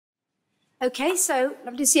Okay, so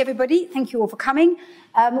lovely to see everybody. Thank you all for coming.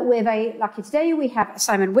 We're very lucky today. We have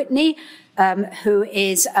Simon Witney, who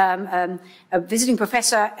is a visiting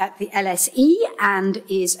professor at the LSE and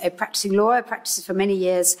is a practicing lawyer, practices for many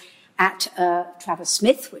years at Travers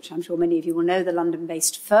Smith, which I'm sure many of you will know, the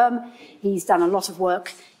London-based firm. He's done a lot of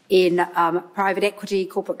work in private equity,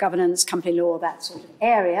 corporate governance, company law, that sort of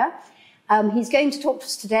area. He's going to talk to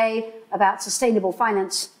us today about sustainable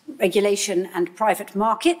finance regulation and private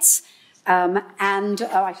markets.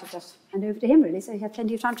 I should just hand over to him, really, so you have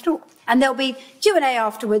plenty of time to talk. And there'll be Q&A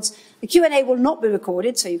afterwards. The Q&A will not be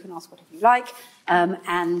recorded, so you can ask whatever you like.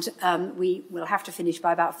 We will have to finish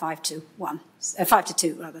by about 5 to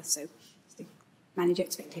 2, rather, so manage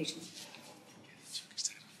expectations.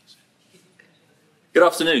 Good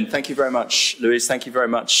afternoon. Thank you very much, Louise. Thank you very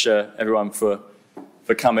much, everyone, for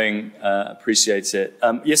coming. Appreciate it.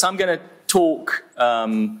 Yes, I'm going to talk,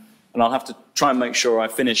 and I'll have to try and make sure I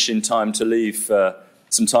finish in time to leave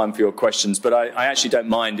some time for your questions. But I actually don't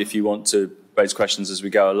mind if you want to raise questions as we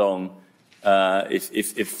go along. Certainly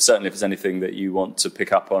if there's anything that you want to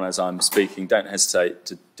pick up on as I'm speaking, don't hesitate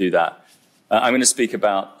to do that. I'm going to speak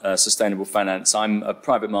about sustainable finance. I'm a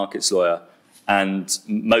private markets lawyer, and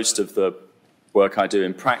most of the work I do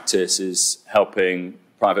in practice is helping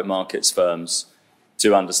private markets firms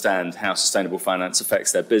to understand how sustainable finance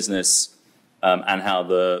affects their business, and how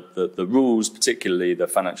the rules, particularly the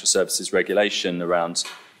financial services regulation around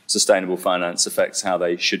sustainable finance, affects how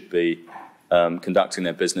they should be conducting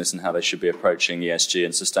their business and how they should be approaching ESG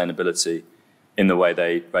and sustainability in the way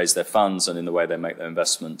they raise their funds and in the way they make their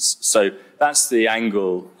investments. So that's the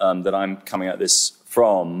angle that I'm coming at this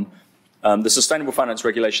from. The sustainable finance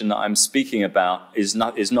regulation that I'm speaking about is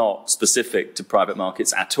not specific to private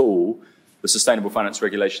markets at all. The sustainable finance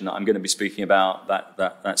regulation that I'm going to be speaking about,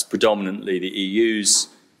 that's predominantly the EU's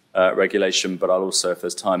regulation, but I'll also, if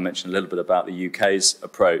there's time, mention a little bit about the UK's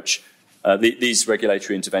approach. These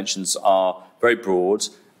regulatory interventions are very broad,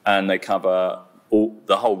 and they cover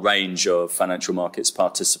the whole range of financial markets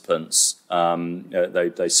participants.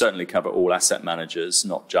 They certainly cover all asset managers,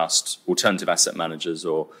 not just alternative asset managers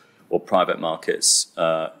or private markets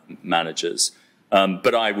managers.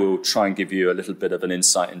 But I will try and give you a little bit of an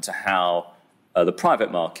insight into how the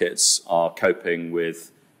private markets are coping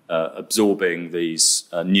with absorbing these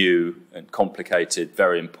new and complicated,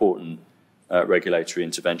 very important regulatory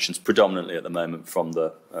interventions, predominantly at the moment from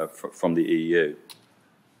the EU.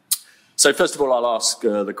 So first of all, I'll ask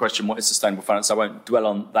the question, what is sustainable finance? I won't dwell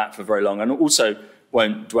on that for very long, and also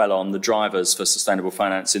won't dwell on the drivers for sustainable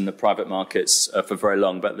finance in the private markets for very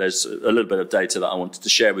long, but there's a little bit of data that I wanted to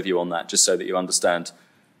share with you on that, just so that you understand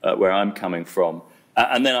where I'm coming from.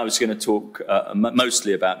 And then I was going to talk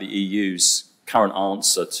mostly about the EU's current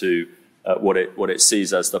answer to what it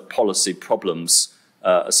sees as the policy problems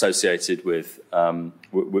associated with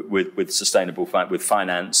sustainable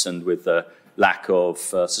finance and with the lack of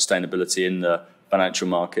sustainability in the financial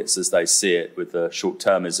markets as they see it, with the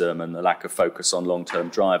short-termism and the lack of focus on long-term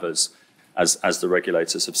drivers as the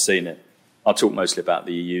regulators have seen it. I'll talk mostly about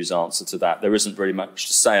the EU's answer to that. There isn't really much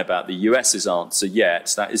to say about the US's answer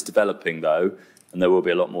yet. That is developing, though, and there will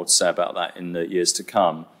be a lot more to say about that in the years to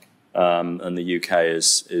come. And the UK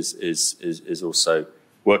is also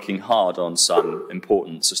working hard on some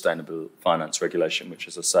important sustainable finance regulation, which,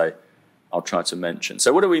 as I say, I'll try to mention.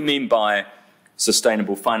 So what do we mean by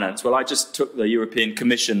sustainable finance? Well, I just took the European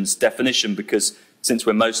Commission's definition because since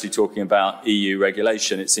we're mostly talking about EU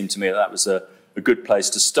regulation, it seemed to me that was a good place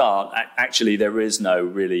to start. Actually, there is no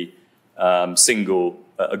really single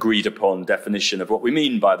agreed upon definition of what we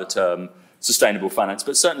mean by the term sustainable finance,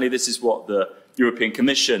 but certainly this is what the European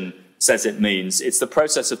Commission says it means. It's the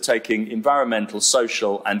process of taking environmental,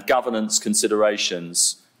 social and governance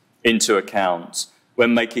considerations into account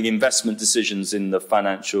when making investment decisions in the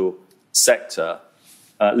financial sector,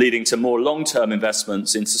 leading to more long-term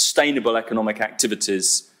investments in sustainable economic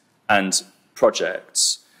activities and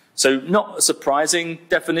projects. So not a surprising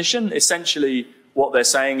definition. Essentially, what they're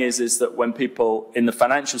saying is that when people in the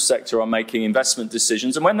financial sector are making investment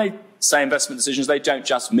decisions, and when they say investment decisions, they don't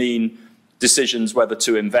just mean decisions whether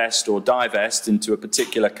to invest or divest into a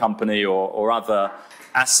particular company or other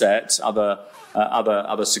asset,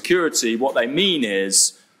 other security. What they mean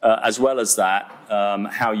is, as well as that,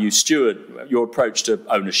 how you steward your approach to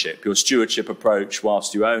ownership, your stewardship approach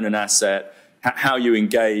whilst you own an asset, how you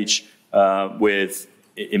engage with,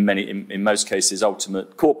 in most cases,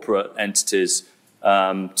 ultimate corporate entities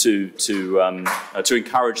to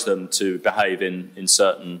encourage them to behave in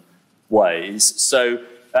certain ways. So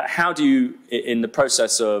how do you, in the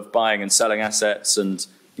process of buying and selling assets and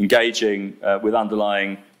engaging with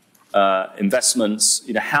underlying investments,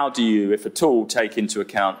 how do you, if at all, take into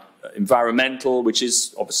account environmental, which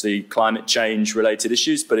is obviously climate change related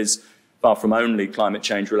issues, but is far from only climate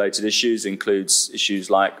change related issues, includes issues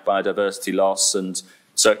like biodiversity loss and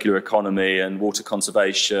circular economy and water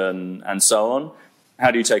conservation and so on.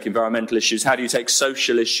 How do you take environmental issues? How do you take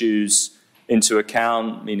social issues into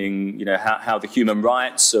account, meaning how the human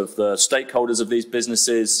rights of the stakeholders of these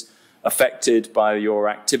businesses affected by your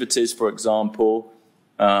activities, for example,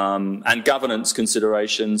 and governance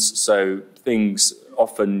considerations. So things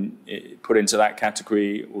often put into that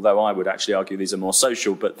category, although I would actually argue these are more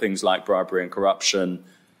social, but things like bribery and corruption,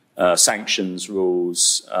 sanctions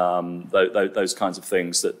rules, those kinds of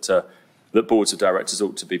things that boards of directors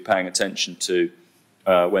ought to be paying attention to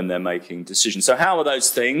when they're making decisions. So how are those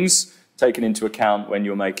things taken into account when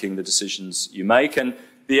you're making the decisions you make? And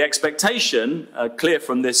the expectation, clear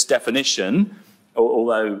from this definition,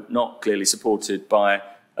 although not clearly supported by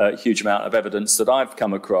a huge amount of evidence that I've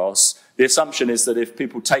come across, the assumption is that if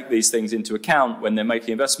people take these things into account when they're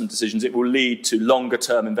making investment decisions, it will lead to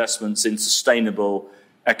longer-term investments in sustainable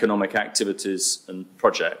economic activities and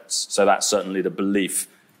projects. So that's certainly the belief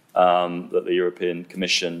that the European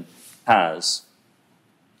Commission has.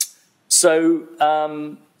 So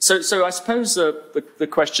I suppose the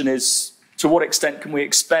question is, to what extent can we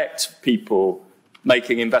expect people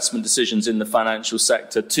making investment decisions in the financial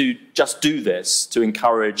sector to just do this, to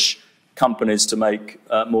encourage companies to make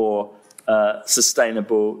more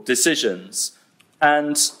sustainable decisions?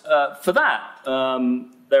 And for that,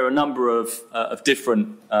 there are a number of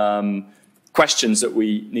different questions that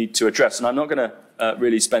we need to address. And I'm not going to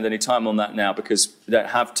really spend any time on that now because we don't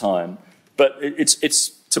have time. But it's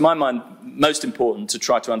to my mind, most important to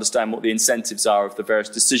try to understand what the incentives are of the various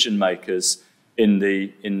decision makers in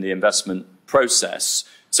the investment process.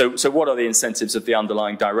 So what are the incentives of the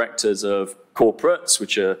underlying directors of corporates,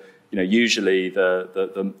 which are usually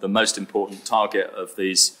the most important target of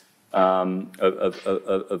these of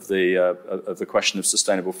the question of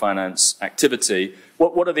sustainable finance activity?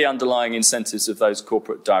 What are the underlying incentives of those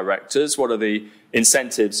corporate directors? What are the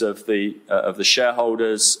incentives of the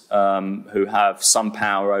shareholders who have some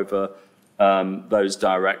power over those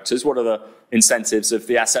directors? What are the incentives of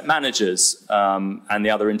the asset managers and the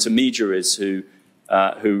other intermediaries who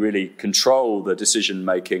really control the decision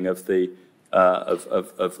making of the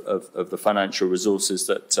financial resources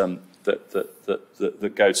that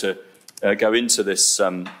go into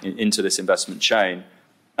this investment chain?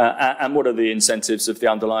 And what are the incentives of the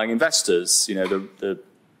underlying investors?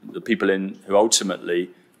 The people who ultimately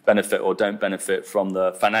benefit or don't benefit from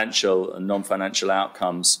the financial and non-financial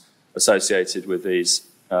outcomes associated with these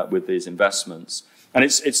investments. And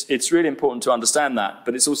it's really important to understand that,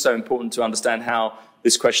 but it's also important to understand how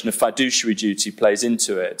this question of fiduciary duty plays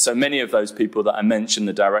into it. So many of those people that I mentioned,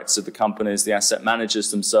 the directors of the companies, the asset managers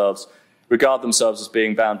themselves, regard themselves as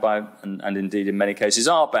being bound by, and indeed in many cases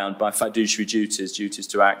are bound by, fiduciary duties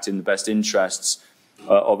to act in the best interests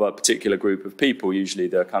of a particular group of people, usually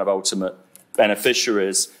the kind of ultimate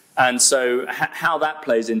beneficiaries. And so how that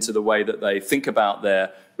plays into the way that they think about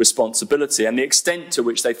their responsibility and the extent to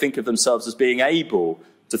which they think of themselves as being able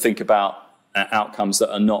to think about outcomes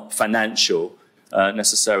that are not financial,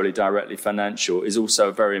 necessarily directly financial, is also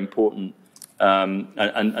a very important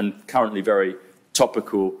and currently very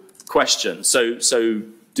topical question. So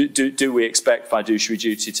do we expect fiduciary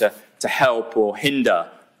duty to help or hinder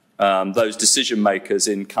those decision makers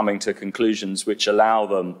in coming to conclusions which allow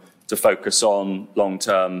them to focus on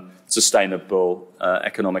long-term sustainable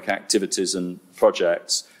economic activities and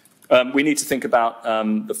projects? We need to think about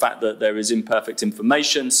the fact that there is imperfect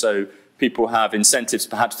information, so people have incentives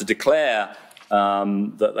perhaps to declare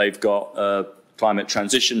that they've got a climate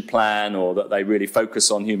transition plan or that they really focus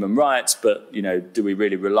on human rights, but do we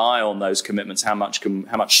really rely on those commitments? How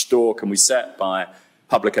much store can we set by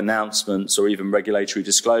public announcements or even regulatory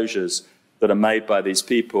disclosures that are made by these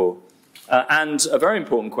people? And a very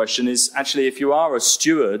important question is actually, if you are a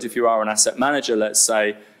steward, if you are an asset manager, let's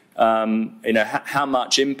say, how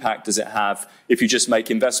much impact does it have if you just make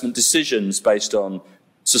investment decisions based on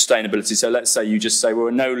sustainability? So let's say you just say, well,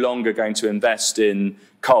 we're no longer going to invest in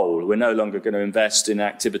coal. We're no longer going to invest in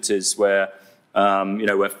activities where,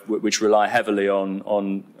 which rely heavily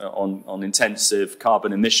on intensive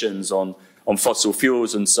carbon emissions, on fossil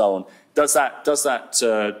fuels and so on. Does that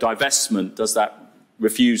divestment, does that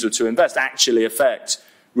refusal to invest actually affect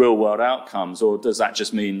real-world outcomes, or does that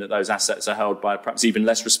just mean that those assets are held by perhaps even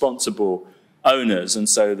less responsible owners, and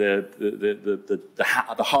so the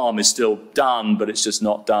harm is still done, but it's just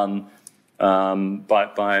not done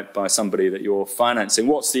by somebody that you're financing?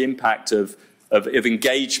 What's the impact of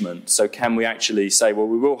engagement. So can we actually say, well,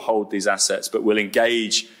 we will hold these assets, but we'll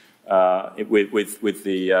engage with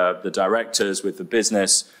the directors, with the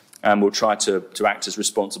business, and we'll try to act as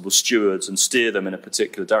responsible stewards and steer them in a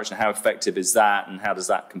particular direction. How effective is that, and how does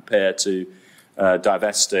that compare to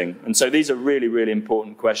divesting? And so these are really, really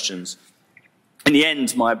important questions. In the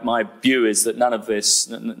end, my view is that none of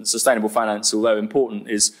this, sustainable finance, although important,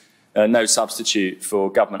 is no substitute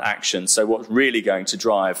for government action. So what's really going to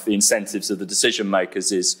drive the incentives of the decision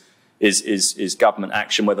makers is government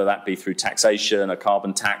action, whether that be through taxation, a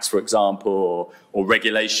carbon tax, for example, or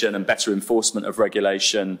regulation and better enforcement of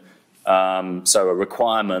regulation. So a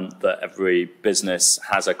requirement that every business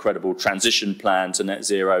has a credible transition plan to net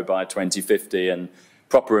zero by 2050, and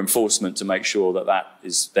proper enforcement to make sure that that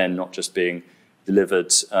is then not just being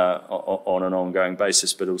delivered on an ongoing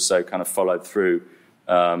basis, but also kind of followed through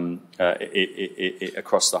across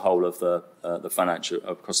the whole of the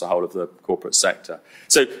across the whole of the corporate sector.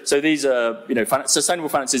 So these are, sustainable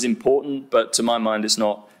finance is important, but to my mind, it's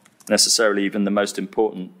not necessarily even the most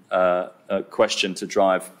important question to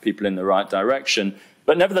drive people in the right direction.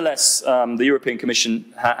 But nevertheless, the European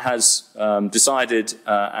Commission has decided,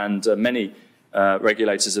 and many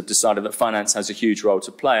regulators have decided, that finance has a huge role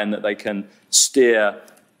to play, and that they can steer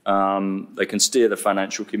the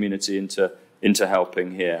financial community into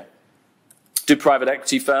helping here. Do private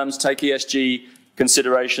equity firms take ESG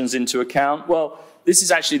considerations into account? Well, this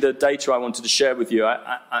is actually the data I wanted to share with you.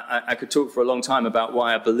 I could talk for a long time about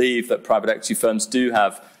why I believe that private equity firms do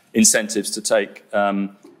have incentives to take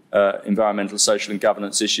environmental, social and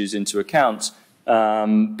governance issues into account.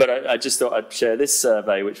 But I just thought I'd share this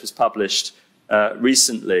survey, which was published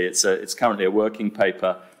recently. It's currently a working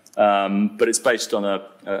paper, but it's based on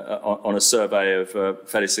a survey of a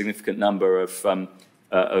fairly significant number of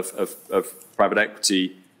private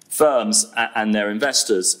equity firms and their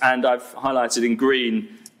investors. And I've highlighted in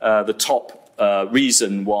green the top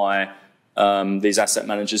reason why these asset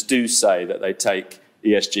managers do say that they take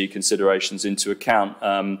ESG considerations into account.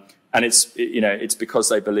 And it's because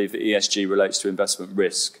they believe that ESG relates to investment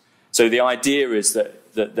risk. So the idea is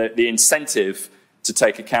that the incentive to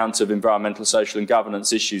take account of environmental, social and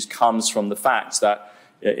governance issues comes from the fact that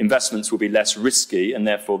investments will be less risky, and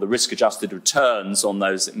therefore the risk-adjusted returns on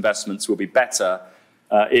those investments will be better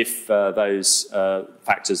if those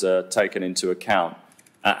factors are taken into account.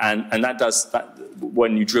 And that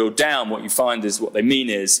when you drill down, what you find is what they mean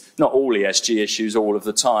is not all ESG issues all of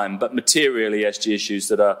the time, but material ESG issues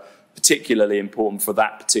that are particularly important for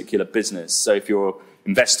that particular business. So if you're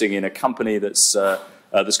investing in a company that's got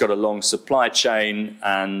a long supply chain,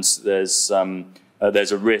 and there's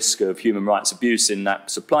a risk of human rights abuse in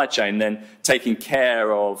that supply chain, then taking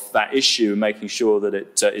care of that issue and making sure that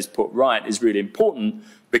it is put right is really important,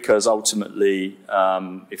 because ultimately,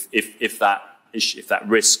 if that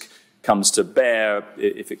risk comes to bear,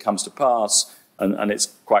 if it comes to pass, and it's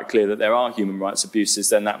quite clear that there are human rights abuses,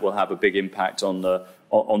 then that will have a big impact on the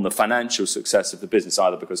financial success of the business,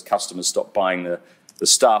 either because customers stop buying the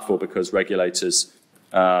stuff, or because regulators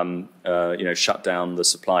shut down the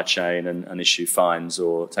supply chain and issue fines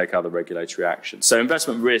or take other regulatory action. So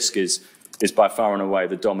investment risk is by far and away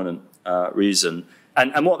the dominant reason.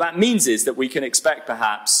 And what that means is that we can expect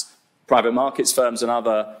perhaps private markets firms and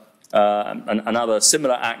other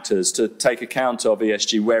similar actors to take account of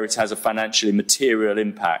ESG where it has a financially material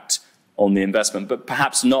impact on the investment, but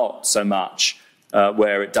perhaps not so much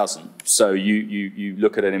where it doesn't. So you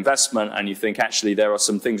look at an investment and you think, actually, there are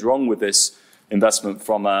some things wrong with this investment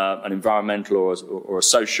from an environmental or a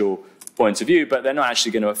social point of view, but they're not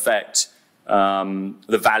actually going to affect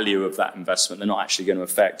the value of that investment. They're not actually going to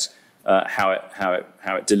affect how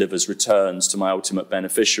it delivers returns to my ultimate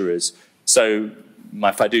beneficiaries. So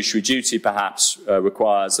my fiduciary duty perhaps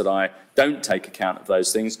requires that I don't take account of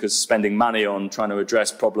those things, because spending money on trying to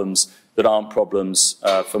address problems that aren't problems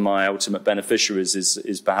for my ultimate beneficiaries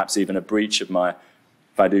is perhaps even a breach of my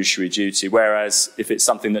fiduciary duty. Whereas if it's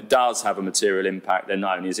something that does have a material impact, then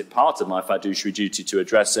not only is it part of my fiduciary duty to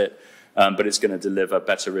address it, but it's going to deliver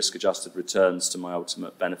better risk-adjusted returns to my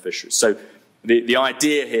ultimate beneficiaries. So the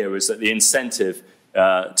idea here is that the incentive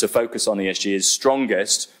to focus on ESG is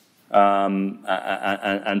strongest,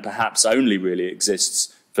 and perhaps only really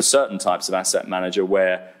exists for certain types of asset manager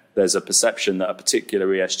where there's a perception that a particular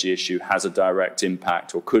ESG issue has a direct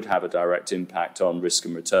impact or could have a direct impact on risk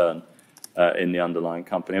and return in the underlying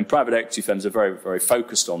company. And private equity firms are very, very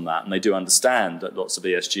focused on that, and they do understand that lots of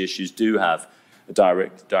ESG issues do have a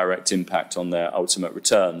direct impact on their ultimate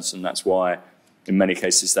returns, and that's why in many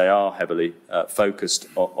cases they are heavily focused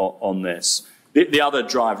on this. The other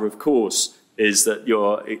driver, of course, is that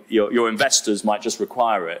your investors might just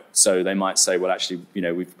require it. So they might say, well, actually,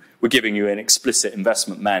 we're giving you an explicit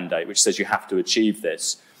investment mandate, which says you have to achieve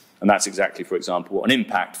this. And that's exactly, for example, what an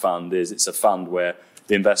impact fund is. It's a fund where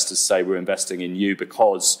the investors say we're investing in you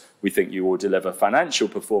because we think you will deliver financial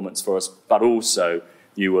performance for us, but also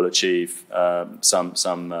you will achieve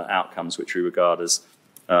some outcomes which we regard as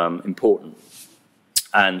important.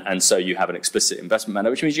 And so you have an explicit investment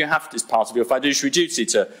mandate, which means you have to, as part of your fiduciary duty,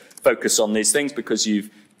 to focus on these things because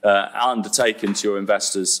you've undertaken to your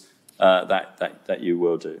investors that you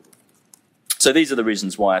will do. So these are the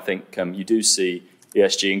reasons why I think you do see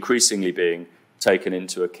ESG increasingly being taken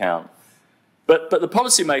into account. But the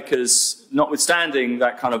policymakers, notwithstanding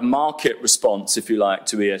that kind of market response, if you like,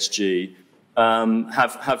 to ESG,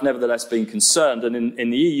 have nevertheless been concerned. And in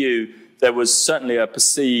the EU, there was certainly a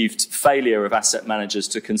perceived failure of asset managers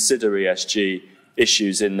to consider ESG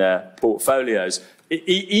issues in their portfolios,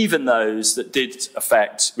 even those that did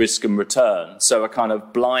affect risk and return. So a kind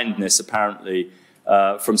of blindness, apparently,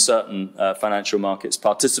 from certain financial markets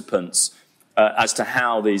participants as to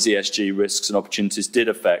how these ESG risks and opportunities did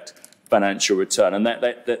affect financial return. And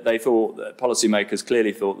they thought, that policymakers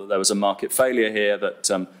clearly thought that there was a market failure here,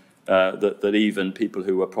 that even people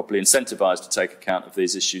who were properly incentivized to take account of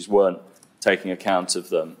these issues weren't taking account of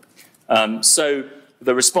them. So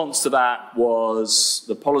the response to that was,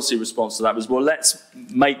 the policy response to that was, well, let's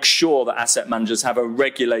make sure that asset managers have a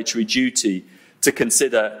regulatory duty to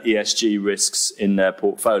consider ESG risks in their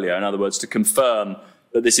portfolio. In other words, to confirm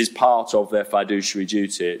that this is part of their fiduciary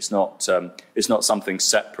duty. It's not something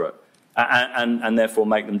separate. And therefore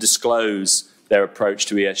make them disclose their approach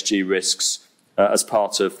to ESG risks as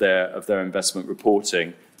part of their investment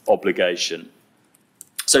reporting obligation.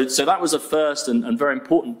 So that was a first and very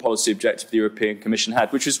important policy objective the European Commission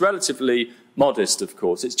had, which was relatively modest, of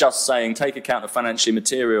course. It's just saying take account of financially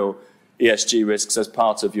material ESG risks as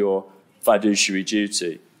part of your fiduciary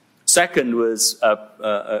duty. Second was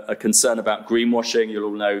a concern about greenwashing. You'll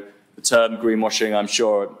all know the term greenwashing. I'm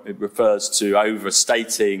sure it refers to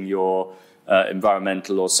overstating your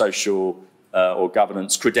environmental or social or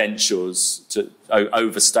governance credentials, to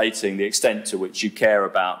overstating the extent to which you care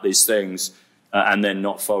about these things and then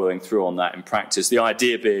not following through on that in practice. The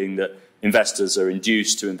idea being that investors are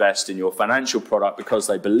induced to invest in your financial product because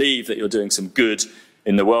they believe that you're doing some good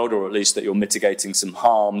in the world, or at least that you're mitigating some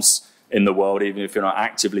harms in the world, even if you're not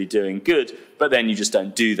actively doing good. But then you just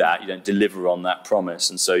don't do that. You don't deliver on that promise.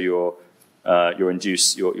 And so you're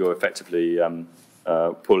effectively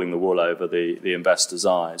pulling the wool over the investor's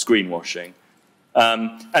eyes, greenwashing.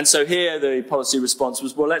 And so here the policy response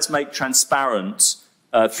was, well, let's make transparent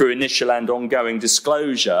through initial and ongoing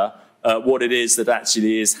disclosure what it is that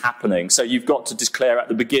actually is happening. So you've got to declare at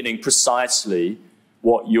the beginning precisely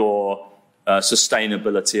what your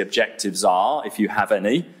sustainability objectives are, if you have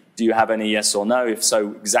any. Do you have any, yes or no? If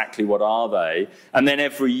so, exactly what are they? And then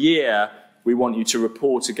every year we want you to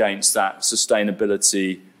report against that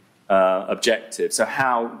sustainability objective.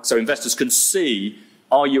 So investors can see,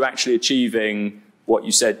 are you actually achieving what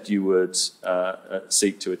you said you would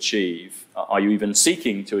seek to achieve? Are you even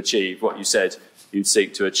seeking to achieve what you said you'd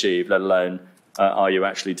seek to achieve, let alone are you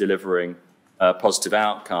actually delivering positive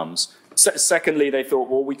outcomes? Secondly, they thought,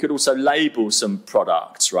 well, we could also label some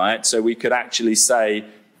products, right? So we could actually say,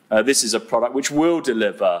 this is a product which will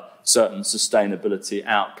deliver certain sustainability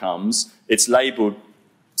outcomes. It's labelled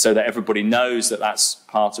so that everybody knows that that's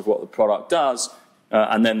part of what the product does,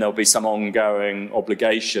 and then there'll be some ongoing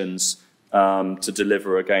obligations to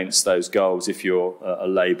deliver against those goals if you're a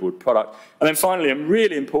labelled product. And then finally, and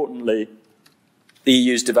really importantly, the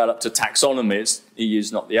EU's developed a taxonomy. The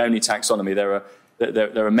EU's not the only taxonomy.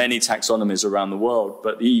 There are many taxonomies around the world,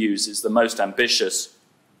 but the EU's is the most ambitious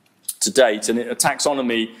to date. And a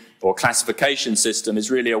taxonomy or classification system is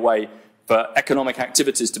really a way for economic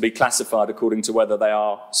activities to be classified according to whether they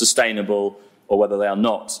are sustainable or whether they are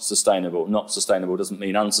not sustainable. Not sustainable doesn't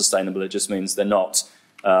mean unsustainable, it just means they're not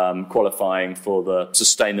qualifying for the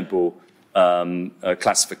sustainable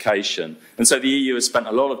classification. And so the EU has spent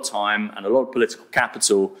a lot of time and a lot of political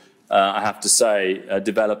capital, I have to say,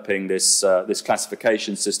 developing this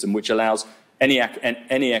classification system, which allows any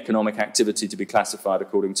economic activity to be classified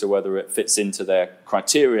according to whether it fits into their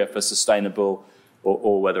criteria for sustainable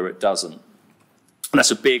or whether it doesn't. And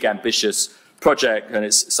that's a big, ambitious project, and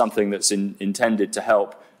it's something that's intended to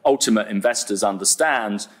help ultimate investors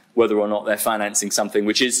understand whether or not they're financing something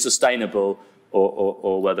which is sustainable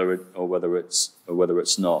or whether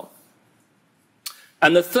it's not.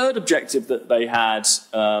 And the third objective that they had,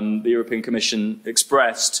 the European Commission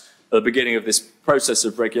expressed at the beginning of this process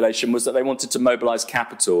of regulation, was that they wanted to mobilise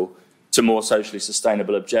capital to more socially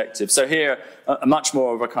sustainable objectives. So here, a much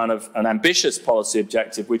more of a kind of an ambitious policy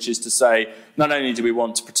objective, which is to say, not only do we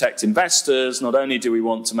want to protect investors, not only do we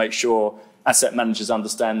want to make sure asset managers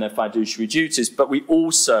understand their fiduciary duties, but we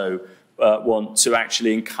also want to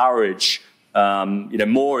actually encourage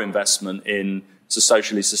more investment in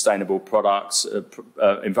socially sustainable products,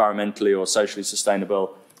 environmentally or socially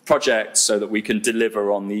sustainable projects, so that we can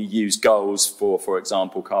deliver on the EU's goals for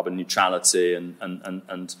example, carbon neutrality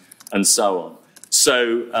and so on.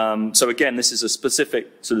 So again, this is a specific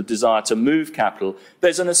sort of desire to move capital.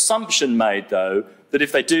 There's an assumption made, though, that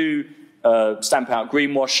if they do stamp out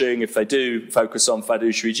greenwashing, if they do focus on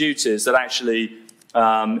fiduciary duties, that actually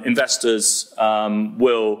investors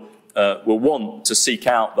will want to seek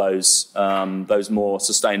out those more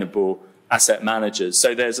sustainable asset managers.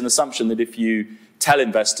 So there's an assumption that if you tell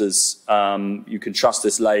investors you can trust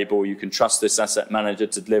this label, you can trust this asset manager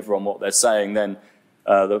to deliver on what they're saying, then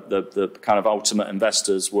the kind of ultimate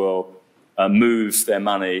investors will move their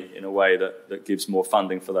money in a way that gives more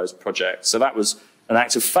funding for those projects. So that was an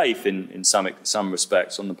act of faith in some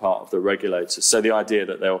respects on the part of the regulators. So the idea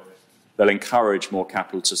that they'll encourage more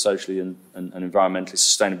capital to socially and environmentally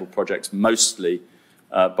sustainable projects, mostly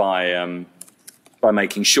by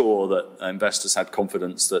making sure that investors had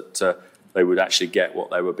confidence that they would actually get what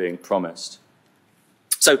they were being promised.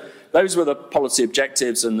 So those were the policy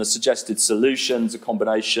objectives and the suggested solutions, a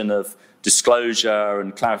combination of disclosure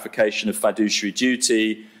and clarification of fiduciary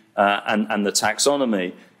duty and the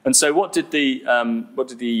taxonomy. And so what did the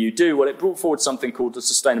EU do? Well, it brought forward something called the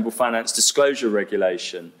Sustainable Finance Disclosure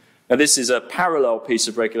Regulation. Now, this is a parallel piece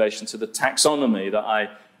of regulation to the taxonomy that I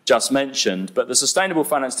just mentioned, but the Sustainable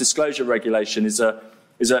Finance Disclosure Regulation is a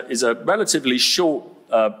relatively short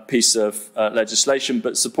piece of legislation,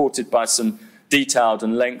 but supported by some detailed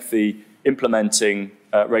and lengthy implementing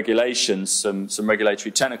regulations, some regulatory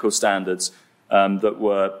technical standards that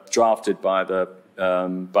were drafted by the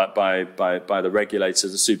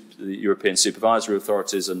regulators, the European supervisory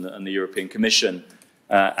authorities and the European Commission,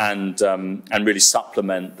 and really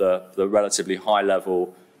supplement the relatively high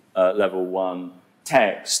level level 1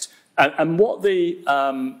 text. And what the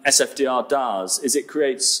SFDR does is it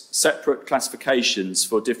creates separate classifications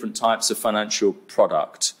for different types of financial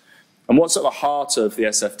product. And what's at the heart of the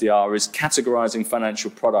SFDR is categorizing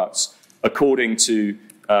financial products according to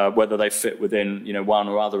whether they fit within one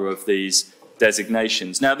or other of these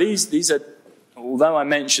designations. Now, these are, although I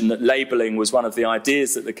mentioned that labeling was one of the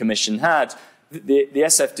ideas that the Commission had, the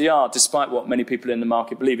SFDR, despite what many people in the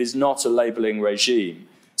market believe, is not a labeling regime.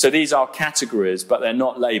 So these are categories, but they're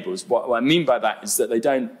not labels. What I mean by that is that they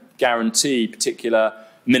don't guarantee particular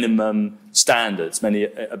minimum standards, many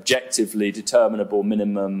objectively determinable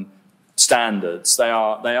minimum standards. They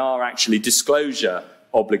are actually disclosure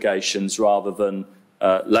obligations rather than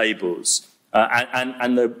labels.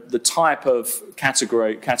 And the type of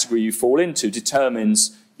category you fall into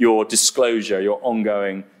determines your disclosure, your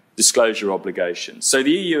ongoing disclosure obligations. So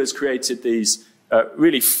the EU has created these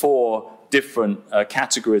really 4 different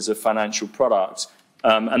categories of financial products,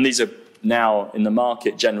 and these are now in the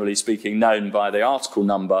market, generally speaking, known by the article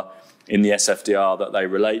number in the SFDR that they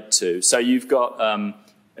relate to. So you've got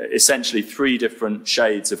essentially 3 different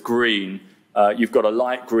shades of green. You've got a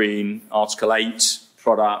light green Article 8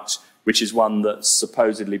 product, which is one that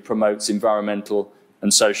supposedly promotes environmental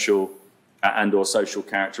and social or social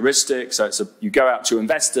characteristics. So you go out to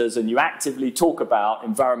investors and you actively talk about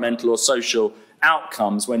environmental or social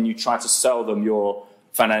outcomes when you try to sell them your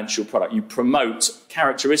financial product. You promote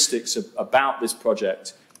characteristics about this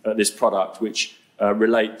product which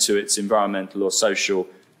relate to its environmental or social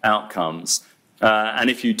outcomes. And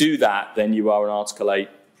if you do that, then you are an Article 8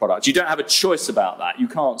 product. You don't have a choice about that. You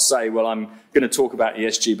can't say, well, I'm going to talk about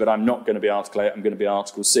ESG, but I'm not going to be Article 8, I'm going to be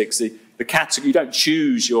Article 6. The category, you don't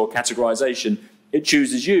choose your categorization. It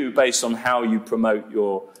chooses you based on how you promote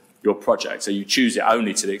your project. So you choose it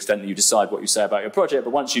only to the extent that you decide what you say about your project.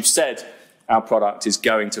 But once you've said our product is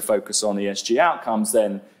going to focus on ESG outcomes,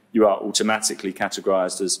 then you are automatically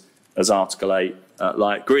categorized as Article 8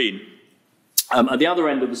 light green. At the other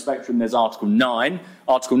end of the spectrum, there's Article 9.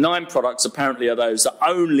 Article 9 products apparently are those that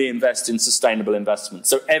only invest in sustainable investment.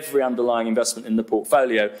 So every underlying investment in the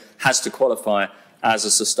portfolio has to qualify as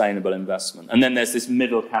a sustainable investment. And then there's this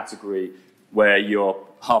middle category where you're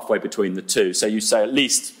halfway between the two. So you say at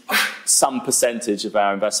least some percentage of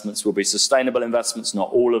our investments will be sustainable investments,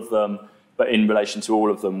 not all of them, but in relation to all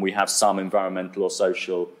of them, we have some environmental or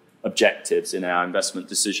social objectives in our investment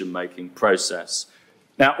decision-making process.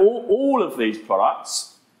 Now, all of these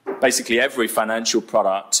products, basically every financial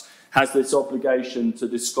product, has this obligation to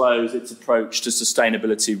disclose its approach to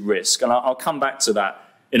sustainability risk. And I'll come back to that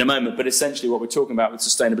in a moment. But essentially what we're talking about with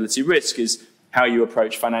sustainability risk is how you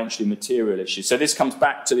approach financially material issues. So this comes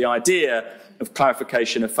back to the idea of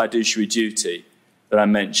clarification of fiduciary duty that I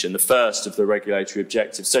mentioned, the first of the regulatory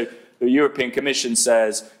objectives. So the European Commission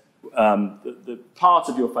says the part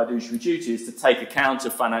of your fiduciary duty is to take account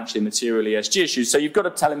of financially material ESG issues. So you've got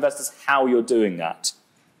to tell investors how you're doing that.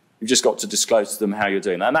 You've just got to disclose to them how you're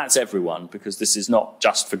doing that. And that's everyone, because this is not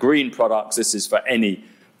just for green products, this is for any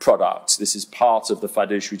product. This is part of the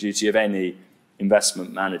fiduciary duty of any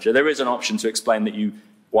investment manager. There is an option to explain that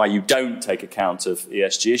why you don't take account of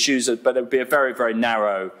ESG issues, but it would be a very, very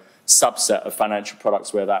narrow subset of financial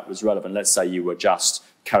products where that was relevant. Let's say you were just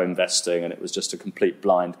co-investing and it was just a complete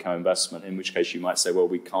blind co-investment, in which case you might say, well,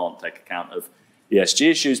 we can't take account of ESG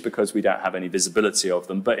issues because we don't have any visibility of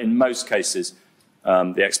them. But in most cases,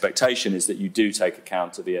 the expectation is that you do take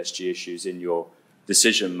account of ESG issues in your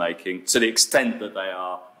decision making to the extent that they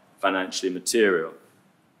are financially material.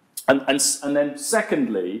 And then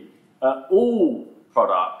secondly, all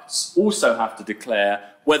products also have to declare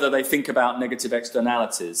whether they think about negative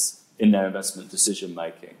externalities in their investment decision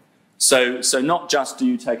making. So not just do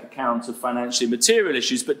you take account of financially material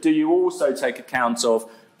issues, but do you also take account of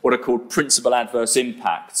what are called principal adverse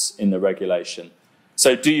impacts in the regulation?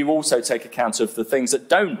 So do you also take account of the things that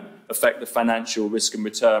don't affect the financial risk and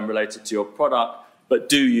return related to your product, but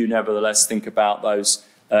do you nevertheless think about those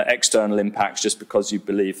external impacts just because you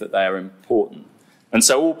believe that they are important? And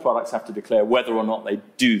so all products have to declare whether or not they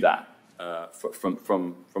do that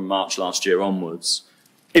from March last year onwards.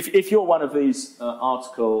 If you're one of these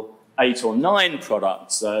Article 8 or 9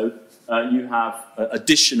 products, though, you have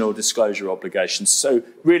additional disclosure obligations. So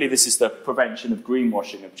really this is the prevention of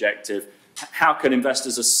greenwashing objective. How can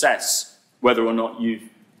investors assess whether or not you've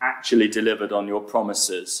actually delivered on your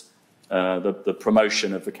promises? The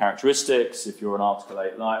promotion of the characteristics, if you're an Article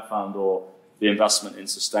 8 light fund, or the investment in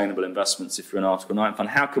sustainable investments, if you're an Article 9 fund.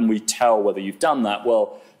 How can we tell whether you've done that?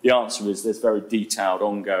 Well, the answer is there's very detailed,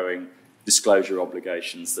 ongoing disclosure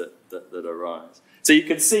obligations that arise. So you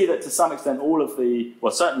can see that to some extent all of the,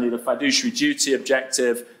 well, certainly the fiduciary duty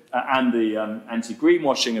objective and the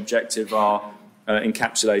anti-greenwashing objective are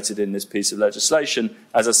encapsulated in this piece of legislation,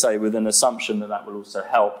 as I say, with an assumption that that will also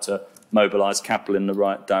help to mobilise capital in the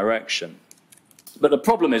right direction. But the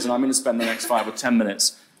problem is, and I'm going to spend the next 5 or 10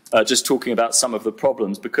 minutes just talking about some of the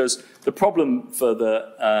problems, because the problem for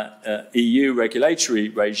the EU regulatory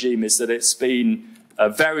regime is that it's been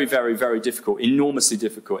very, very, very difficult, enormously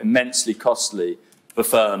difficult, immensely costly for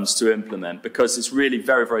firms to implement, because it's really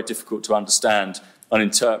very, very difficult to understand and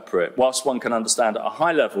interpret. Whilst one can understand at a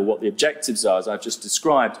high level what the objectives are, as I've just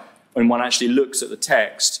described, when one actually looks at the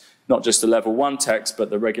text, not just the level 1 text, but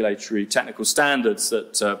the regulatory technical standards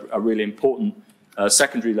that are really important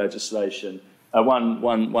secondary legislation,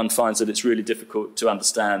 one finds that it's really difficult to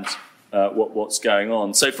understand what's going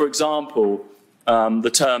on. So, for example,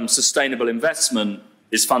 the term sustainable investment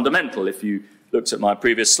is fundamental. If you looked at my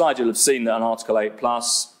previous slide, you'll have seen that an Article 8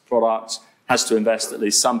 plus product has to invest at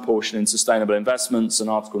least some portion in sustainable investments. An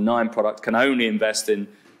Article 9 product can only invest in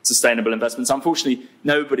sustainable investments. Unfortunately,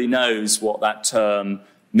 nobody knows what that term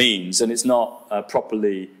means, and it's not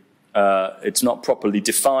properly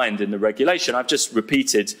defined in the regulation. I've just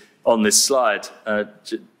repeated on this slide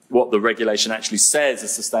what the regulation actually says a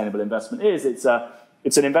sustainable investment is. It's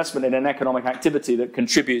an investment in an economic activity that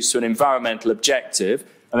contributes to an environmental objective,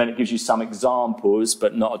 and then it gives you some examples,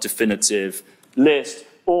 but not a definitive list,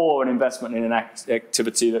 or an investment in an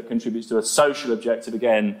activity that contributes to a social objective,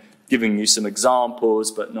 again, giving you some examples,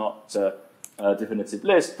 but not a definitive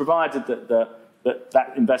list, provided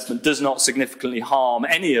that investment does not significantly harm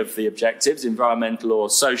any of the objectives, environmental or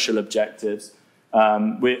social objectives,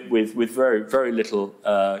 with very, very little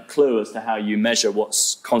clue as to how you measure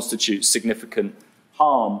what constitutes significant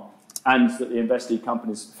harm, and that the investee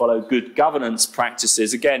companies follow good governance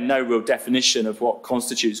practices. Again, no real definition of what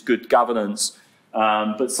constitutes good governance,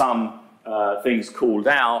 but some things called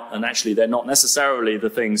out, and actually they're not necessarily the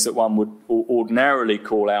things that one would ordinarily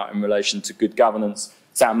call out in relation to good governance.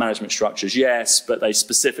 Sound management structures, yes, but they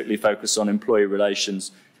specifically focus on employee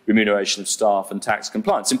relations, remuneration of staff and tax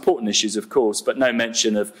compliance. Important issues, of course, but no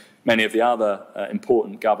mention of many of the other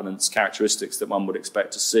important governance characteristics that one would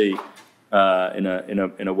expect to see in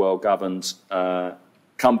a well-governed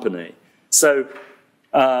company. So,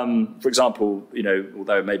 for example,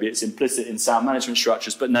 although maybe it's implicit in sound management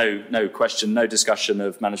structures, but no question, no discussion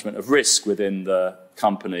of management of risk within the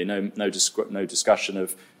company, no discussion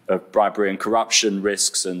of bribery and corruption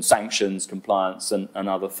risks and sanctions, compliance and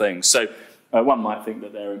other things. So one might think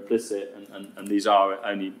that they're implicit and these are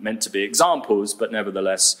only meant to be examples, but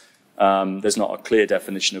nevertheless there's not a clear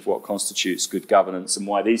definition of what constitutes good governance and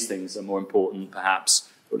why these things are more important, perhaps,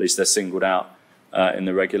 or at least they're singled out in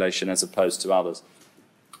the regulation as opposed to others.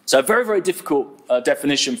 So a very, very difficult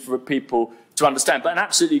definition for people to understand, but an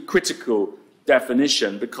absolutely critical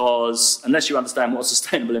definition, because unless you understand what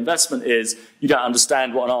sustainable investment is, you don't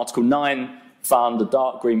understand what an Article 9 fund, a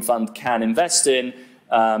dark green fund, can invest in.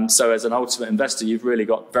 So as an ultimate investor, you've really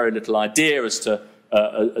got very little idea as to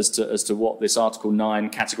what this Article 9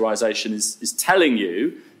 categorisation is telling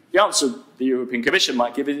you. The answer the European Commission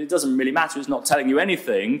might give is it doesn't really matter. It's not telling you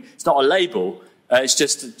anything. It's not a label. It's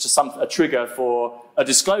just a trigger for a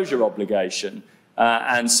disclosure obligation.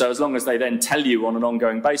 And so as long as they then tell you on an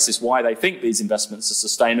ongoing basis why they think these investments are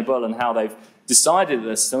sustainable and how they've decided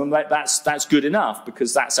this, then that's good enough,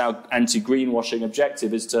 because that's our anti-greenwashing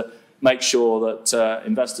objective, is to make sure that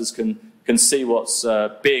investors can see what's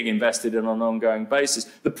being invested in on an ongoing basis.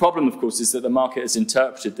 The problem, of course, is that the market has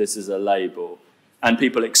interpreted this as a label, and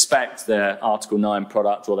people expect their Article 9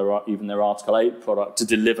 product or even their Article 8 product to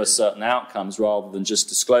deliver certain outcomes rather than just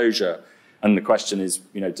disclosure. And the question is,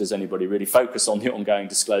 does anybody really focus on the ongoing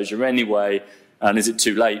disclosure anyway? And is it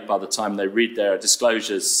too late by the time they read their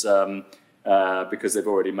disclosures because they've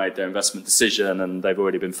already made their investment decision and they've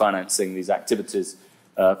already been financing these activities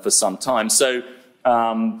for some time? So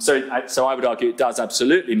I would argue it does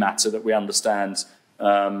absolutely matter that we understand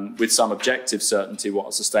with some objective certainty what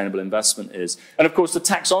a sustainable investment is. And of course, the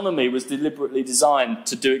taxonomy was deliberately designed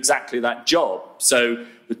to do exactly that job. So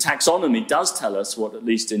the taxonomy does tell us what, at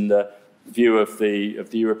least in the view of the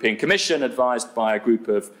European Commission, advised by a group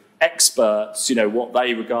of experts, what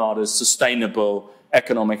they regard as sustainable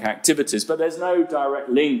economic activities. But there's no direct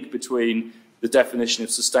link between the definition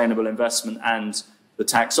of sustainable investment and the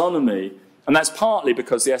taxonomy. And that's partly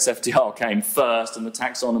because the SFDR came first and the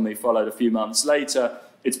taxonomy followed a few months later.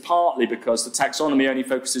 It's partly because the taxonomy only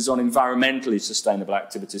focuses on environmentally sustainable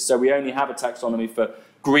activities. So we only have a taxonomy for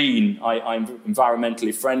green,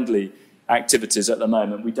 environmentally friendly activities at the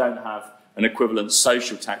moment. We don't have an equivalent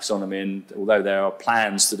social taxonomy, and although there are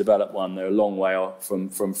plans to develop one, they're a long way off from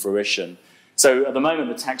fruition. So at the moment,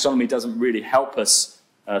 the taxonomy doesn't really help us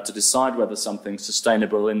to decide whether something's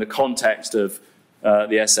sustainable in the context of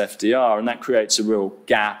the SFDR, and that creates a real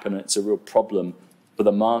gap and it's a real problem for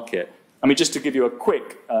the market. I mean, just to give you a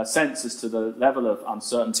quick sense as to the level of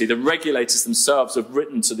uncertainty, the regulators themselves have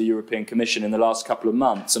written to the European Commission in the last couple of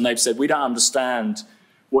months, and they've said, we don't understand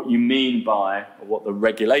what you mean by, or what the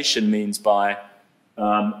regulation means by,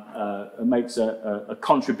 makes a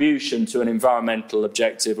contribution to an environmental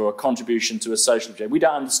objective or a contribution to a social objective. We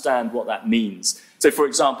don't understand what that means. So, for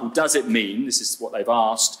example, does it mean, this is what they've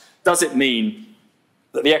asked, does it mean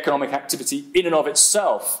that the economic activity in and of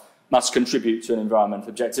itself must contribute to an environmental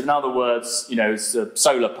objective? In other words, it's a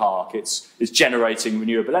solar park, it's generating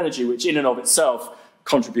renewable energy, which in and of itself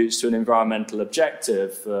contributes to an environmental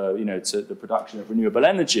objective, to the production of renewable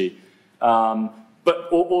energy.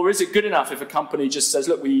 Or is it good enough if a company just says,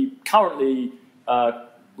 look, we currently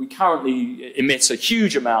emit a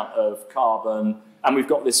huge amount of carbon, and we've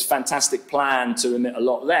got this fantastic plan to emit a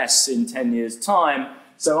lot less in 10 years' time.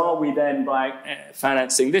 So are we then, by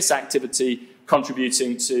financing this activity,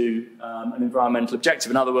 contributing to an environmental objective?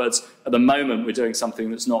 In other words, at the moment, we're doing something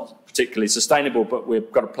that's not particularly sustainable, but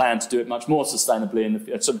we've got a plan to do it much more sustainably in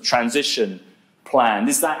a sort of transition plan.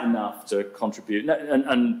 Is that enough to contribute?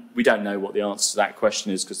 And we don't know what the answer to that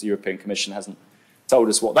question is, because the European Commission hasn't told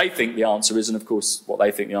us what they think the answer is. And of course, what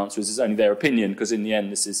they think the answer is only their opinion, because in the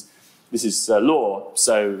end, this is law.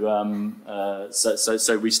 So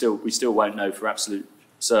we still won't know for absolute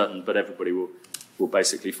certain, but everybody will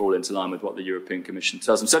basically fall into line with what the European Commission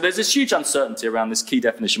tells them. So there's this huge uncertainty around this key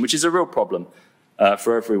definition, which is a real problem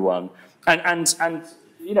for everyone. And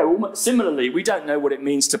similarly, we don't know what it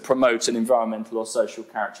means to promote an environmental or social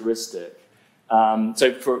characteristic.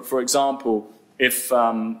 So, for example, if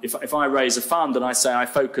I raise a fund and I say I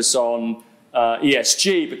focus on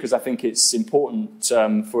ESG because I think it's important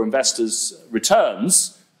for investors'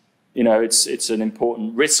 returns, it's an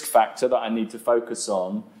important risk factor that I need to focus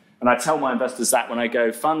on, and I tell my investors that when I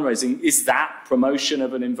go fundraising, is that promotion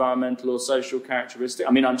of an environmental or social characteristic?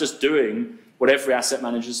 I mean, I'm just doing what every asset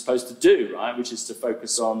manager is supposed to do, right? Which is to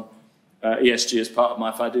focus on ESG as part of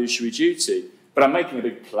my fiduciary duty. But I'm making a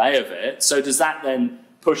big play of it. So does that then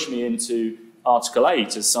push me into Article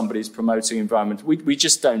 8 as somebody who's promoting environment? We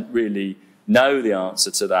just don't really know the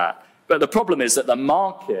answer to that. But the problem is that the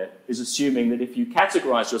market is assuming that if you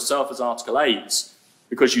categorise yourself as Article 8,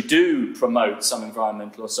 because you do promote some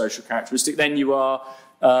environmental or social characteristic, then you are,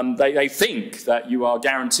 they think that you are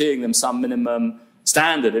guaranteeing them some minimum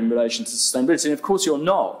standard in relation to sustainability. And of course you're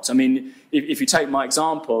not. I mean, if you take my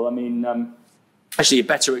example, I mean, actually a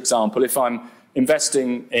better example, if I'm investing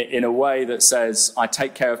in a way that says I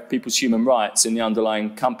take care of people's human rights in the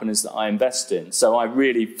underlying companies that I invest in. So I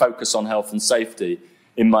really focus on health and safety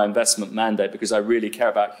in my investment mandate because I really care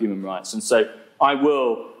about human rights. And so I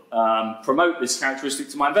will promote this characteristic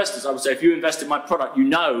to my investors. I would say if you invest in my product, you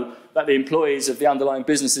know that the employees of the underlying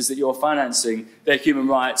businesses that you're financing, their human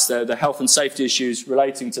rights, the health and safety issues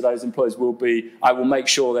relating to those employees I will make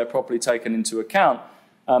sure they're properly taken into account.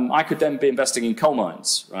 I could then be investing in coal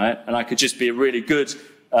mines, right? And I could just be a really good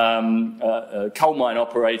coal mine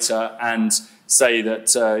operator and say that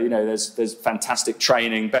there's fantastic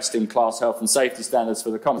training, best-in-class health and safety standards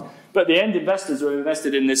for the commons. But the end investors who are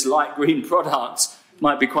invested in this light green product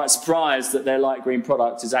might be quite surprised that their light green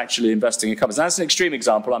product is actually investing in carbon. That's an extreme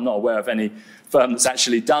example. I'm not aware of any firm that's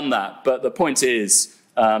actually done that. But the point is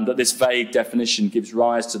that this vague definition gives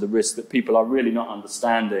rise to the risk that people are really not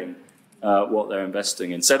understanding what they're investing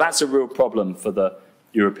in. So that's a real problem for the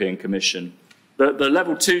European Commission. The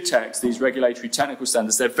level 2 text, these regulatory technical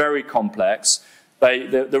standards, they're very complex.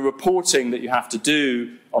 The reporting that you have to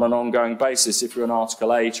do on an ongoing basis, if you're an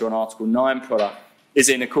Article 8 or an Article 9 product, is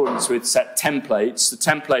in accordance with set templates. The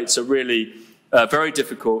templates are really very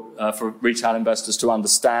difficult for retail investors to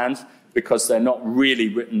understand because they're not really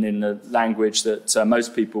written in the language that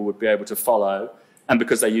most people would be able to follow, and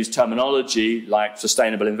because they use terminology like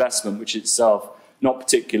sustainable investment, which itself not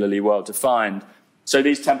particularly well defined. So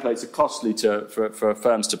these templates are costly for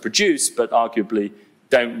firms to produce, but arguably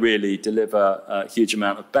don't really deliver a huge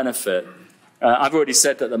amount of benefit. I've already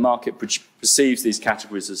said that the market perceives these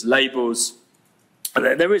categories as labels.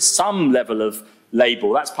 There is some level of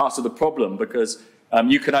label. That's part of the problem because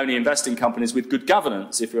you can only invest in companies with good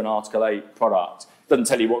governance if you're an Article 8 product. It doesn't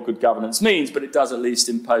tell you what good governance means, but it does at least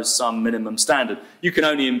impose some minimum standard. You can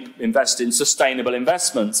only invest in sustainable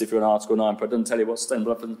investments if you're an Article 9 product. It doesn't tell you what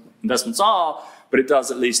sustainable investments are, but it does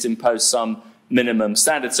at least impose some minimum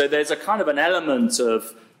standard. So there's a kind of an element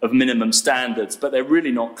of minimum standards, but they're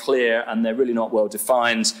really not clear and they're really not well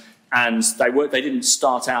defined. And they didn't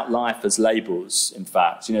start out life as labels, in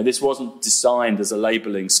fact. This wasn't designed as a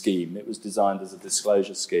labeling scheme. It was designed as a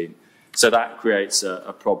disclosure scheme. So that creates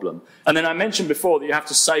a problem. And then I mentioned before that you have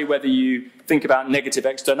to say whether you think about negative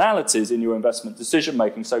externalities in your investment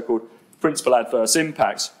decision-making, so-called principal adverse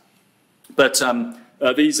impacts. But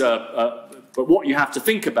but what you have to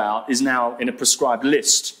think about is now in a prescribed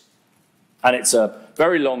list. And it's a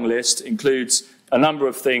very long list, includes a number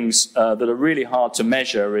of things that are really hard to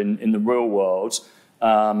measure in the real world,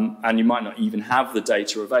 and you might not even have the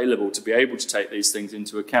data available to be able to take these things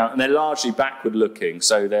into account. And they're largely backward-looking,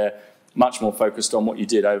 so they're much more focused on what you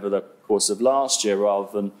did over the course of last year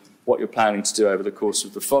rather than what you're planning to do over the course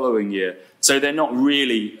of the following year. So they're not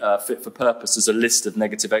really fit for purpose as a list of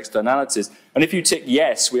negative externalities. And if you tick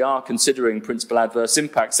yes, we are considering principal adverse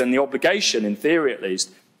impacts, then the obligation, in theory at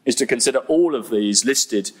least, is to consider all of these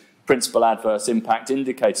listed principal adverse impact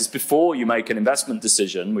indicators before you make an investment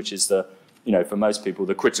decision, which is for most people,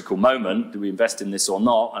 the critical moment. Do we invest in this or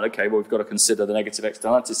not? And okay, well, we've got to consider the negative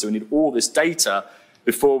externalities. So we need all this data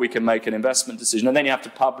before we can make an investment decision. And then you have to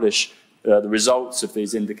publish the results of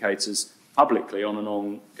these indicators publicly on an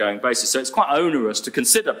ongoing basis. So it's quite onerous to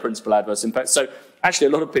consider principal adverse impacts. So actually, a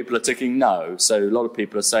lot of people are ticking no. So a lot of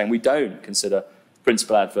people are saying we don't consider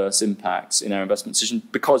principal adverse impacts in our investment decision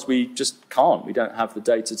because we just can't. We don't have the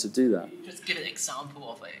data to do that. Just give an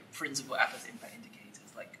example of principal adverse impact indicators.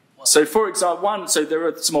 So for example, there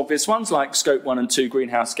are some obvious ones like Scope 1 and 2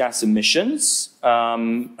 greenhouse gas emissions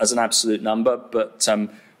as an absolute number, but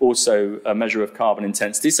also a measure of carbon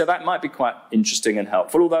intensity. So that might be quite interesting and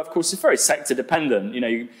helpful, although of course it's very sector dependent.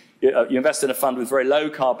 You invest in a fund with very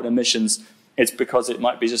low carbon emissions, it's because it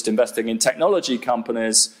might be just investing in technology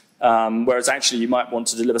companies, whereas actually you might want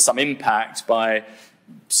to deliver some impact by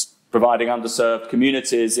providing underserved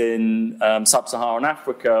communities in sub-Saharan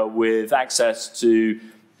Africa with access to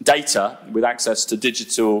data, with access to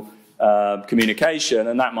digital communication,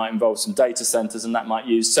 and that might involve some data centers, and that might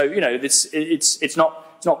use. So it's not.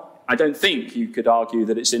 I don't think you could argue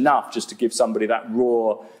that it's enough just to give somebody that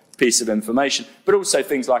raw piece of information, but also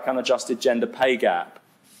things like unadjusted gender pay gap.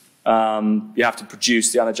 You have to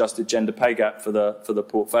produce the unadjusted gender pay gap for the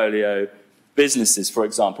portfolio businesses, for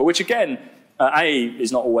example, which again, A,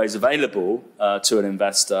 is not always available to an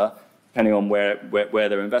investor, depending on where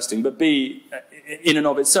they're investing, but B, in and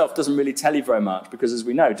of itself doesn't really tell you very much because, as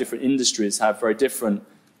we know, different industries have very different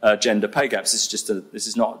gender pay gaps. This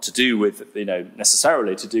is not to do with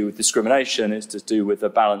necessarily to do with discrimination. It's to do with the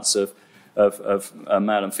balance of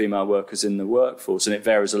male and female workers in the workforce, and it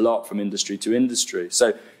varies a lot from industry to industry.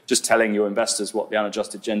 So just telling your investors what the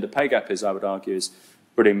unadjusted gender pay gap is, I would argue, is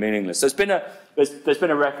pretty meaningless. There's been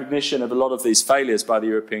a recognition of a lot of these failures by the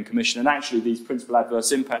European Commission, and actually these principal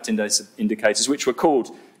adverse impact indicators, which were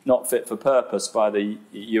called not fit for purpose by the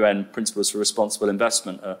UN Principles for Responsible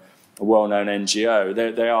Investment, a well-known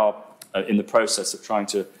NGO. They are in the process of trying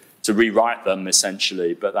to rewrite them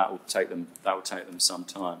essentially, but that will take them some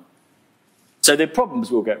time. So the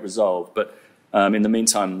problems will get resolved, but in the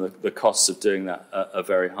meantime, the costs of doing that are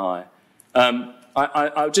very high.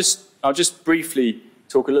 I'll just briefly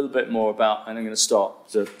talk a little bit more about, and I'm going to stop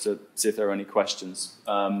to see if there are any questions,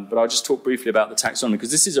 but I'll just talk briefly about the taxonomy,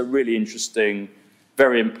 because this is a really interesting,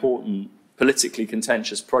 very important, politically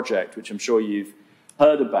contentious project, which I'm sure you've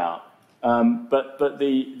heard about. But the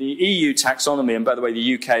EU taxonomy, and by the way,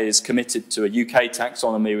 the UK is committed to a UK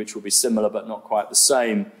taxonomy, which will be similar but not quite the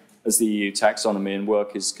same as the EU taxonomy, and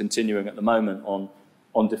work is continuing at the moment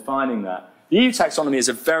on defining that. The EU taxonomy is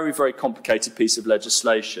a very, very complicated piece of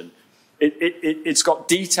legislation. It's got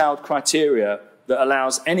detailed criteria that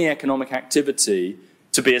allows any economic activity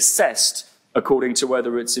to be assessed according to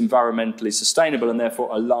whether it's environmentally sustainable and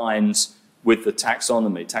therefore aligns with the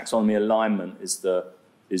taxonomy. Taxonomy alignment is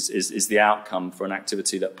the outcome for an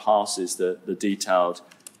activity that passes the detailed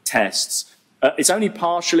tests. It's only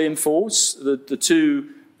partially enforced. The two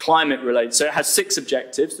climate related, so it has 6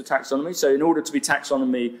 objectives, the taxonomy. So in order to be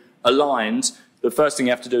taxonomy aligned, the first thing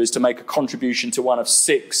you have to do is to make a contribution to one of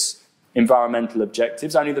 6 environmental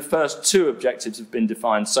objectives. Only the first 2 objectives have been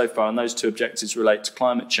defined so far, and those 2 objectives relate to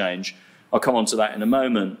climate change. I'll come on to that in a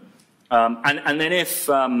moment. And then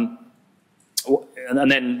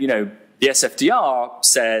the SFDR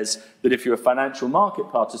says that if you're a financial market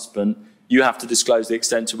participant, you have to disclose the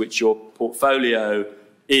extent to which your portfolio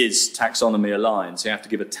is taxonomy aligned. So you have to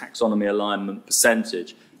give a taxonomy alignment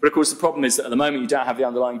percentage. But of course, the problem is that at the moment you don't have the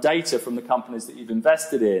underlying data from the companies that you've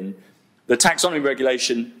invested in. The taxonomy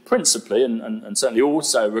regulation principally, and certainly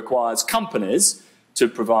also, requires companies to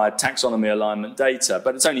provide taxonomy alignment data,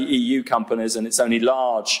 but it's only EU companies, and it's only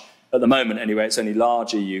large, at the moment anyway, it's only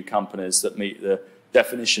large EU companies that meet the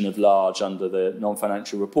definition of large under the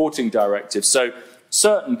non-financial reporting directive. So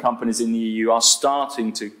certain companies in the EU are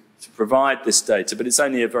starting to provide this data, but it's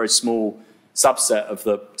only a very small subset of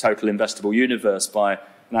the total investable universe by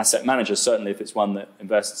an asset manager, certainly if it's one that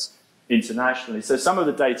invests internationally. So some of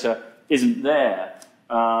the data isn't there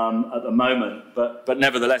at the moment, but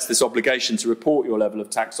nevertheless this obligation to report your level of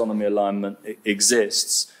taxonomy alignment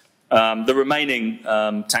exists. The remaining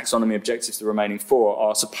taxonomy objectives, the remaining 4,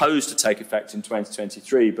 are supposed to take effect in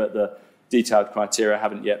 2023, but the detailed criteria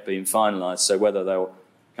haven't yet been finalised. So whether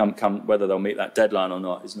they'll meet that deadline or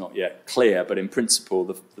not is not yet clear. But in principle,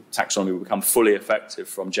 the taxonomy will become fully effective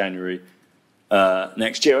from January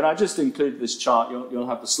next year. And I just included this chart. You'll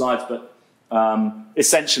have the slides, but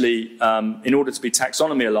essentially, in order to be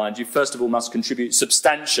taxonomy aligned, you first of all must contribute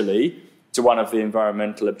substantially to one of the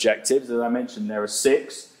environmental objectives. As I mentioned, there are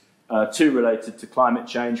 6. 2 related to climate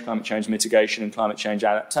change mitigation and climate change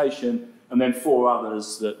adaptation, and then 4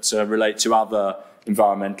 others that relate to other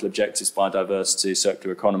environmental objectives, biodiversity,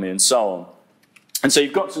 circular economy, and so on. And so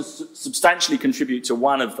you've got to substantially contribute to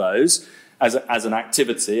one of those as an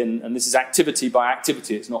activity, and this is activity by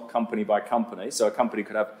activity, it's not company by company. So a company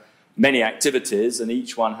could have many activities, and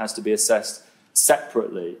each one has to be assessed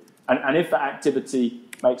separately. And if that activity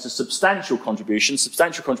makes a substantial contribution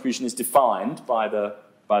is defined by the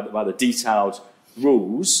detailed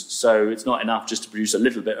rules. So it's not enough just to produce a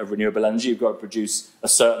little bit of renewable energy. You've got to produce a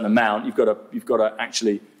certain amount. You've got to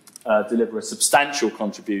actually deliver a substantial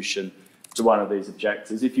contribution to one of these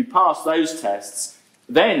objectives. If you pass those tests,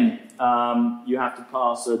 then you have to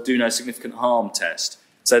pass a do no significant harm test.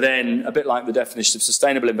 So then, a bit like the definition of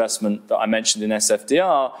sustainable investment that I mentioned in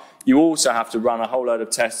SFDR, you also have to run a whole load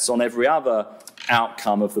of tests on every other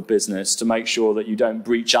outcome of the business to make sure that you don't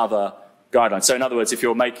breach other guidelines. So in other words, if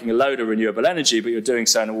you're making a load of renewable energy, but you're doing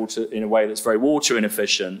so in a way that's very water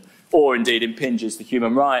inefficient, or indeed impinges the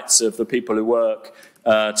human rights of the people who work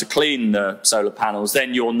to clean the solar panels,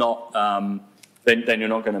 then you're not then you're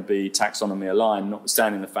not going to be taxonomy aligned,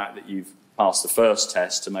 notwithstanding the fact that you've passed the first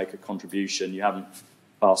test to make a contribution. You haven't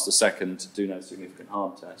passed the second do no significant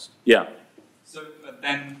harm test. Yeah. So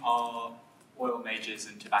then are oil majors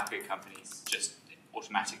and tobacco companies just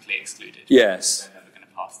automatically excluded? Yes. They're never going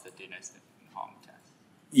to pass the do no significant harm test?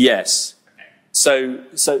 Yes. Okay.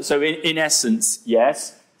 So in essence,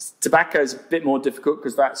 yes. Tobacco is a bit more difficult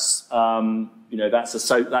because that's a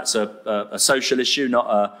social issue,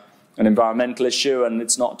 not an environmental issue, and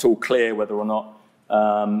it's not at all clear whether or not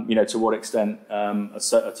to what extent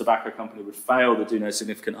a tobacco company would fail the do no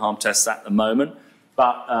significant harm tests at the moment.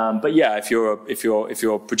 But yeah, if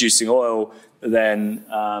you're producing oil, then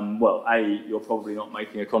you're probably not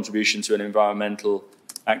making a contribution to an environmental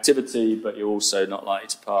activity, but you're also not likely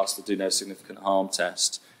to pass the do no significant harm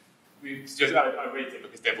test. I raised it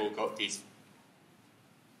because they've all got these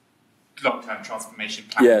long-term transformation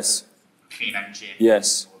plans. Yes. Clean energy. And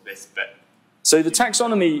yes. All this, but so the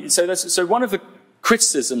taxonomy. So one of the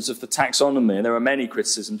criticisms of the taxonomy, and there are many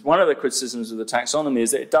criticisms. One of the criticisms of the taxonomy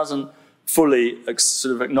is that it doesn't fully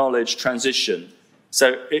sort of acknowledge transition.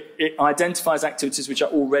 So it identifies activities which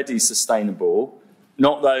are already sustainable,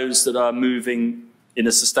 not those that are moving in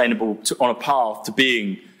a on a path to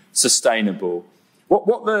being sustainable.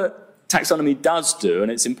 What the taxonomy does do, and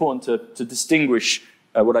it's important to distinguish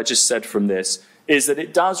what I just said from this, is that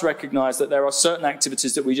it does recognise that there are certain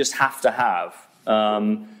activities that we just have to have,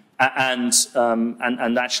 and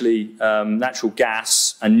actually natural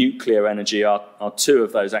gas and nuclear energy are two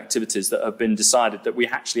of those activities that have been decided that we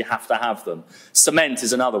actually have to have them. Cement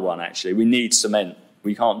is another one, actually. We need cement.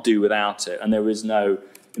 We can't do without it, and there is no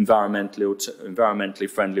environmentally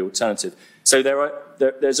friendly alternative. So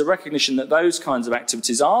there's a recognition that those kinds of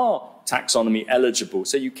activities are taxonomy eligible,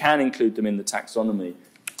 so you can include them in the taxonomy.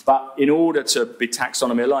 But in order to be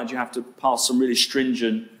taxonomy aligned, you have to pass some really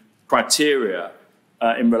stringent criteria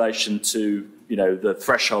in relation to the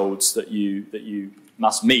thresholds that you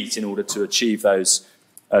must meet in order to achieve those,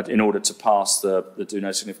 in order to pass the do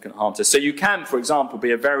no significant harm test. So you can, for example,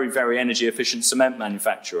 be a very, very energy efficient cement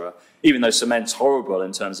manufacturer, even though cement's horrible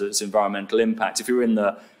in terms of its environmental impact. If you're in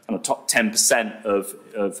the kind of top 10%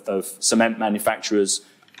 of cement manufacturers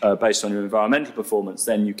based on your environmental performance,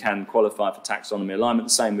 then you can qualify for taxonomy alignment.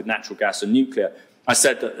 The same with natural gas and nuclear. I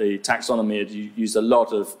said that the taxonomy had used a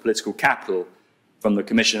lot of political capital from the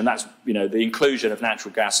Commission, and that's, the inclusion of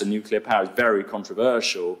natural gas and nuclear power is very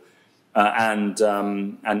controversial, and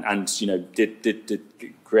did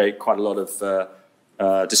create quite a lot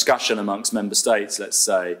of discussion amongst member states, let's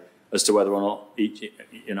say, as to whether or not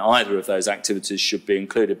either of those activities should be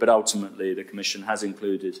included. But ultimately, the Commission has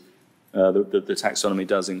included, the taxonomy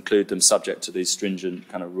does include them subject to these stringent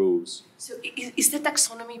kind of rules. So is the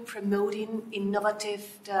taxonomy promoting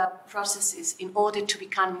innovative processes in order to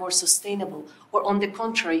become more sustainable? Or on the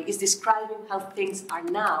contrary, is describing how things are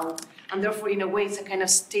now, and therefore in a way it's a kind of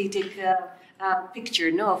static picture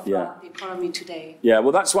of the economy today? Yeah,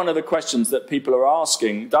 well, that's one of the questions that people are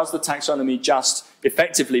asking. Does the taxonomy just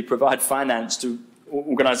effectively provide finance to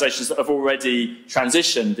organisations that have already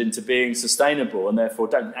transitioned into being sustainable and therefore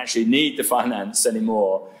don't actually need the finance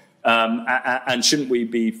anymore? And shouldn't we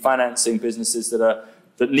be financing businesses that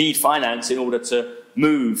need finance in order to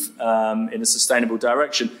move in a sustainable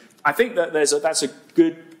direction? I think that that's a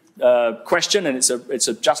good question, and it's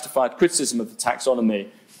a justified criticism of the taxonomy.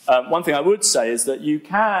 One thing I would say is that you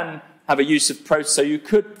can have a use of process. So you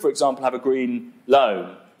could, for example, have a green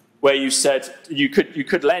loan where you said you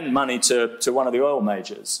could lend money to one of the oil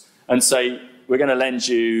majors and say, we're going to lend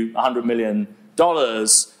you $100 million,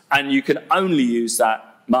 and you can only use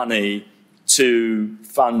that money to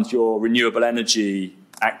fund your renewable energy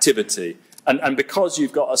activity. And because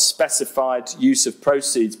you've got a specified use of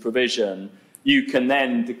proceeds provision, you can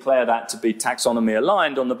then declare that to be taxonomy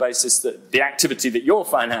aligned on the basis that the activity that you're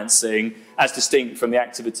financing, as distinct from the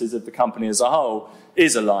activities of the company as a whole,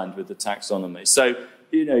 is aligned with the taxonomy. So,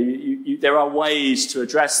 there are ways to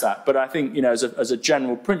address that. But I think, as a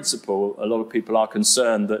general principle, a lot of people are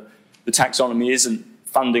concerned that the taxonomy isn't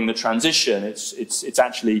funding the transition. It's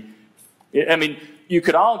actually, you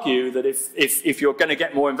could argue that if you're going to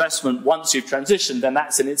get more investment once you've transitioned, then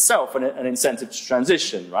that's in itself an incentive to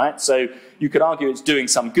transition, right? So you could argue it's doing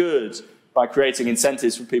some good by creating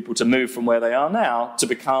incentives for people to move from where they are now to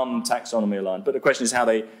become taxonomy aligned. But the question is how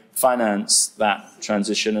they finance that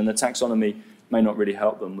transition, and the taxonomy may not really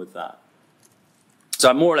help them with that. So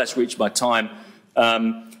I've more or less reached my time.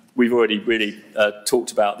 We've already really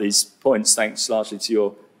talked about these points, thanks largely to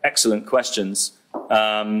your excellent questions.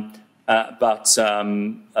 But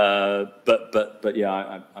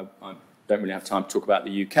yeah, I don't really have time to talk about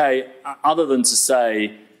the UK, other than to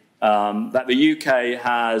say that the UK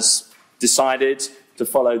has decided to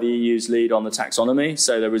follow the EU's lead on the taxonomy.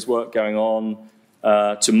 So there is work going on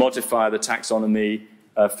to modify the taxonomy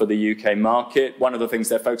for the UK market. One of the things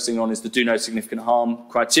they're focusing on is the do no significant harm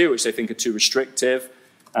criteria, which they think are too restrictive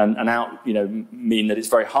and mean that it's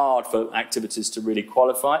very hard for activities to really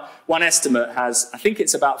qualify. One estimate has, I think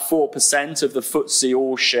it's about 4% of the FTSE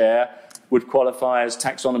all share would qualify as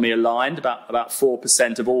taxonomy aligned, about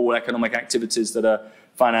 4% of all economic activities that are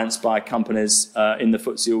financed by companies in the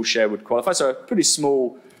FTSE All-Share would qualify. So a pretty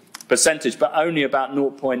small percentage, but only about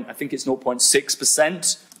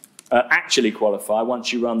 0.6% actually qualify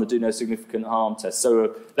once you run the do no significant harm test.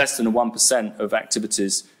 So less than 1% of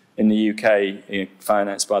activities in the UK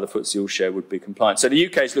financed by the FTSE All-Share would be compliant. So the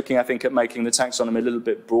UK is looking, I think, at making the taxonomy a little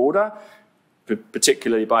bit broader,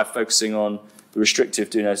 particularly by focusing on the restrictive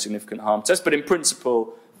do no significant harm test. But in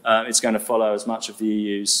principle, it's going to follow as much of the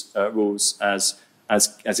EU's rules as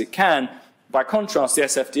it can. By contrast, the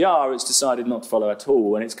SFDR has decided not to follow at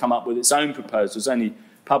all, and it's come up with its own proposals, only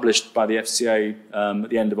published by the FCA at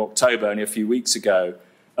the end of October, only a few weeks ago,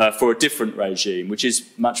 for a different regime, which is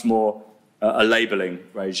much more a labelling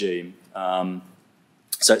regime.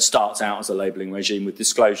 So it starts out as a labelling regime with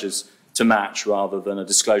disclosures to match rather than a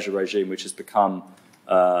disclosure regime which has become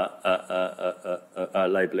a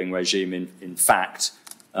labelling regime in fact.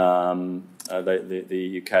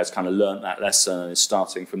 The UK has kind of learnt that lesson and is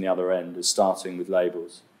starting from the other end, is starting with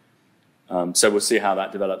labels. So we'll see how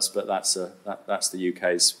that develops, but that's the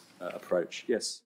UK's approach. Yes.